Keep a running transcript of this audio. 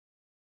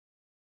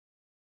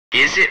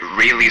Is it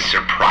really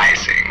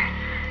surprising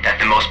that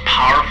the most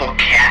powerful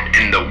cat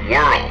in the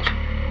world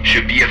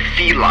should be a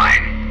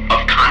feline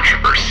of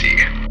controversy?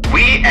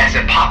 We, as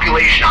a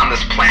population on this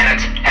planet,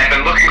 have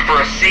been looking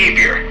for a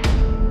savior.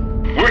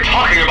 We're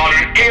talking about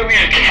an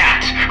alien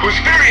cat whose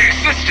very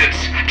existence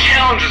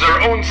challenges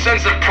our own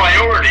sense of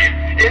priority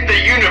in the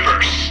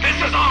universe. This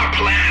is our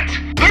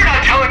planet. They're not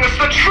telling us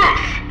the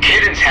truth.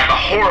 Kittens have a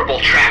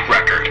horrible track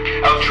record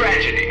of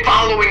tragedy.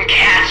 Following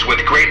cats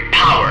with great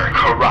power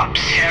corrupts.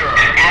 Terror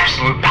and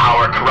absolute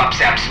power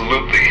corrupts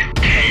absolutely.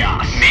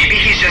 Chaos. Maybe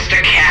he's just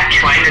a cat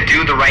trying to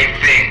do the right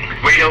thing.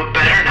 We know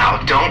better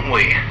now, don't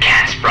we?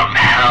 Cats from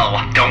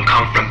hell don't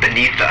come from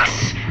beneath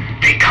us.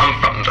 They come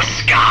from the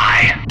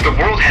sky. The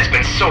world has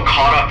been so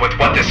caught up with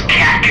what this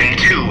cat can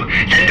do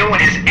that no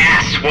one has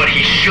asked what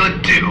he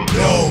should do.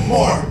 No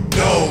more,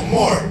 no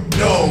more,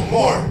 no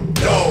more,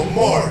 no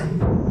more.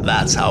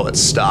 That's how it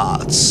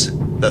starts.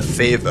 The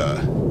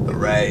fever, the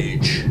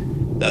rage,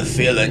 the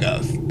feeling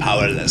of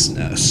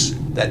powerlessness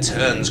that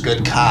turns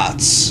good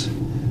cats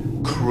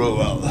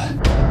cruel.